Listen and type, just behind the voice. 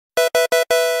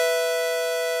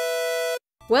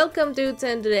Welcome dudes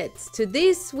and dudettes to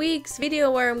this week's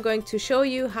video where I'm going to show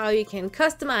you how you can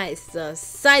customize the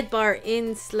sidebar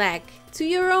in Slack to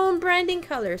your own branding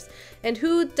colors. And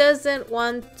who doesn't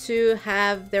want to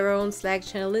have their own Slack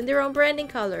channel in their own branding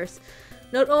colors?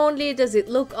 Not only does it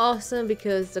look awesome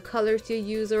because the colors you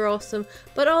use are awesome,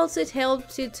 but also it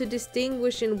helps you to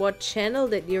distinguish in what channel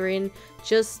that you're in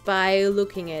just by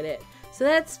looking at it. So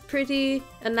that's pretty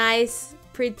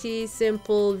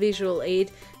simple visual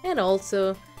aid, and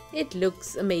also it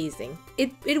looks amazing.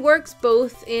 It works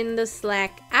both in the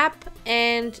Slack app,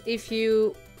 and if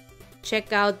you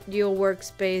check out your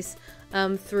workspace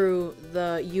through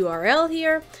the URL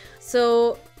here.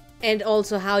 So, and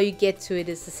also how you get to it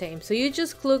is the same. So you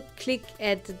just click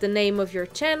at the name of your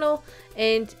channel,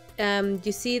 and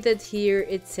you see that here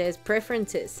it says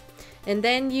preferences, and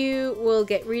then you will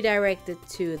get redirected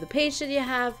to the page that you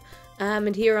have.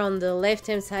 And here on the left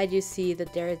hand side you see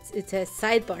that it says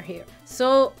sidebar here.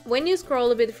 So when you scroll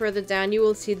a bit further down, you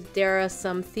will see that there are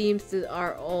some themes that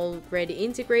are already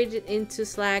integrated into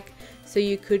Slack, so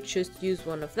you could just use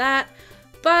one of that.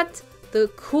 But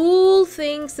the cool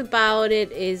things about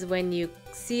it is when you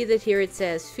see that here it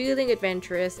says feeling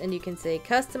adventurous, and you can say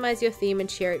customize your theme and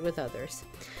share it with others.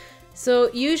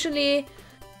 So usually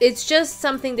it's just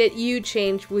something that you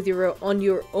change with on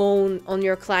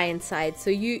your client side.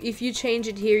 So if you change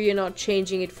it here, you're not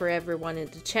changing it for everyone in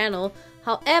the channel.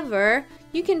 However,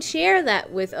 you can share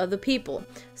that with other people.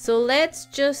 So let's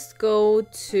just go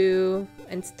to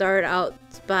and start out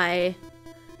by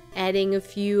adding a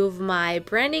few of my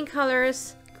branding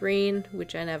colors. Green,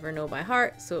 which I never know by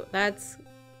heart, so that's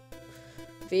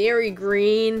very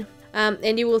green.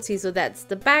 And you will see, so that's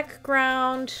the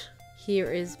background.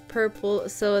 Here is purple,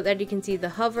 so that you can see the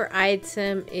hover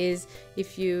item is,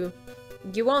 if you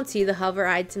won't see the hover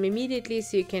item immediately,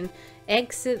 so you can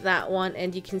exit that one,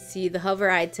 and you can see the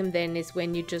hover item then is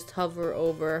when you just hover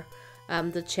over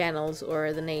the channels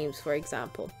or the names, for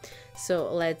example.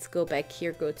 So let's go back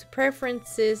here, go to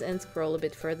preferences, and scroll a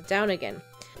bit further down again.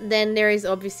 Then there is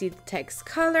obviously the text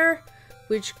color,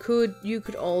 which you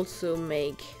could also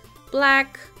make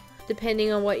black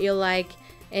depending on what you like.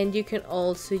 And you can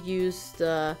also use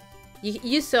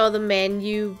you saw the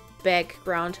menu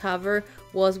background hover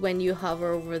was when you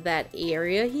hover over that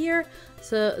area here.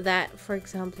 So that, for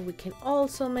example, we can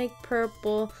also make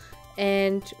purple,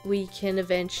 and we can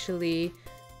eventually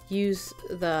use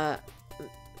the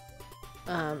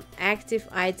active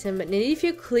item. And if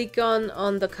you click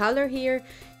on the color here,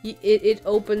 it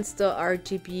opens the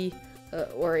RGB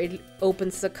or it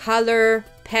opens the color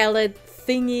palette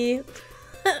thingy.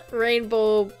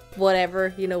 Rainbow,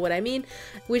 whatever, you know what I mean,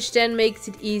 which then makes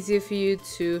it easier for you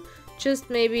to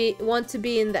just maybe want to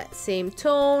be in that same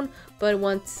tone but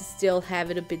want to still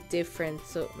have it a bit different.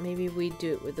 So maybe we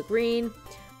do it with the green,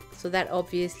 so that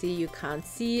obviously you can't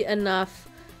see enough,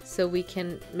 so we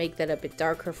can make that a bit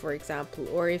darker, for example.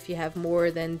 Or if you have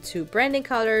more than 2 branding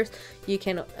colors, you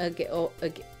can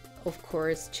of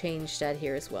course change that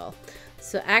here as well.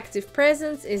 So active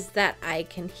presence is that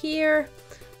icon here.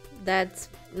 That's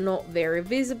not very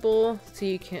visible, so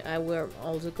you can we're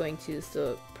also going to use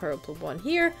the purple one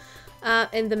here.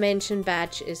 And the mention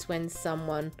badge is when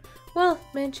someone, well,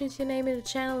 mentions your name in the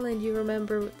channel and you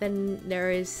remember, then there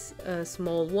is a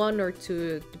small 1 or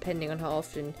 2 depending on how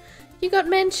often you got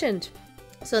mentioned.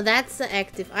 So that's the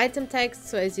active item text.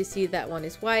 So as you see, that one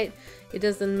is white. It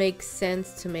doesn't make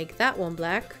sense to make that one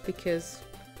black because,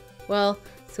 well,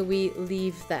 so we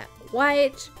leave that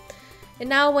white. And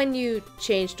now when you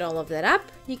changed all of that up,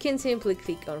 you can simply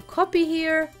click on copy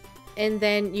here, and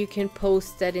then you can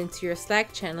post that into your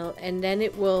Slack channel, and then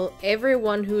it will,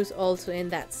 everyone who's also in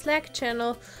that Slack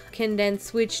channel can then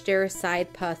switch their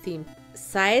sidebar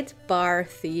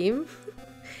theme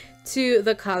to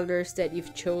the colors that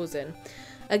you've chosen.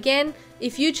 Again,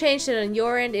 if you change it on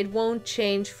your end, it won't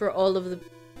change for all of the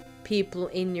people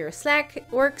in your Slack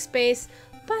workspace,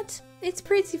 but it's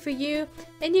pretty for you,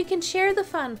 and you can share the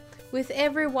fun with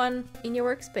everyone in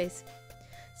your workspace.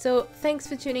 So thanks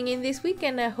for tuning in this week,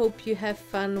 and I hope you have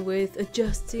fun with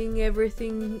adjusting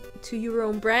everything to your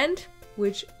own brand,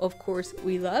 which of course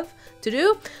we love to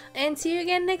do. And see you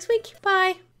again next week.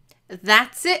 Bye!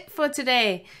 That's it for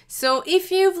today. So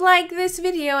if you've liked this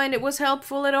video and it was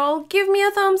helpful at all, give me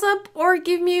a thumbs up or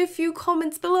give me a few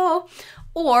comments below.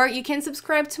 Or you can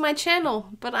subscribe to my channel,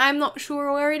 but I'm not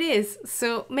sure where it is.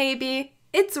 So maybe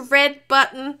it's a red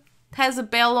button, has a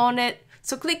bell on it,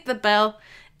 so click the bell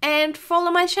and follow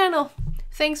my channel.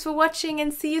 Thanks for watching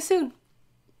and see you soon.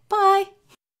 Bye!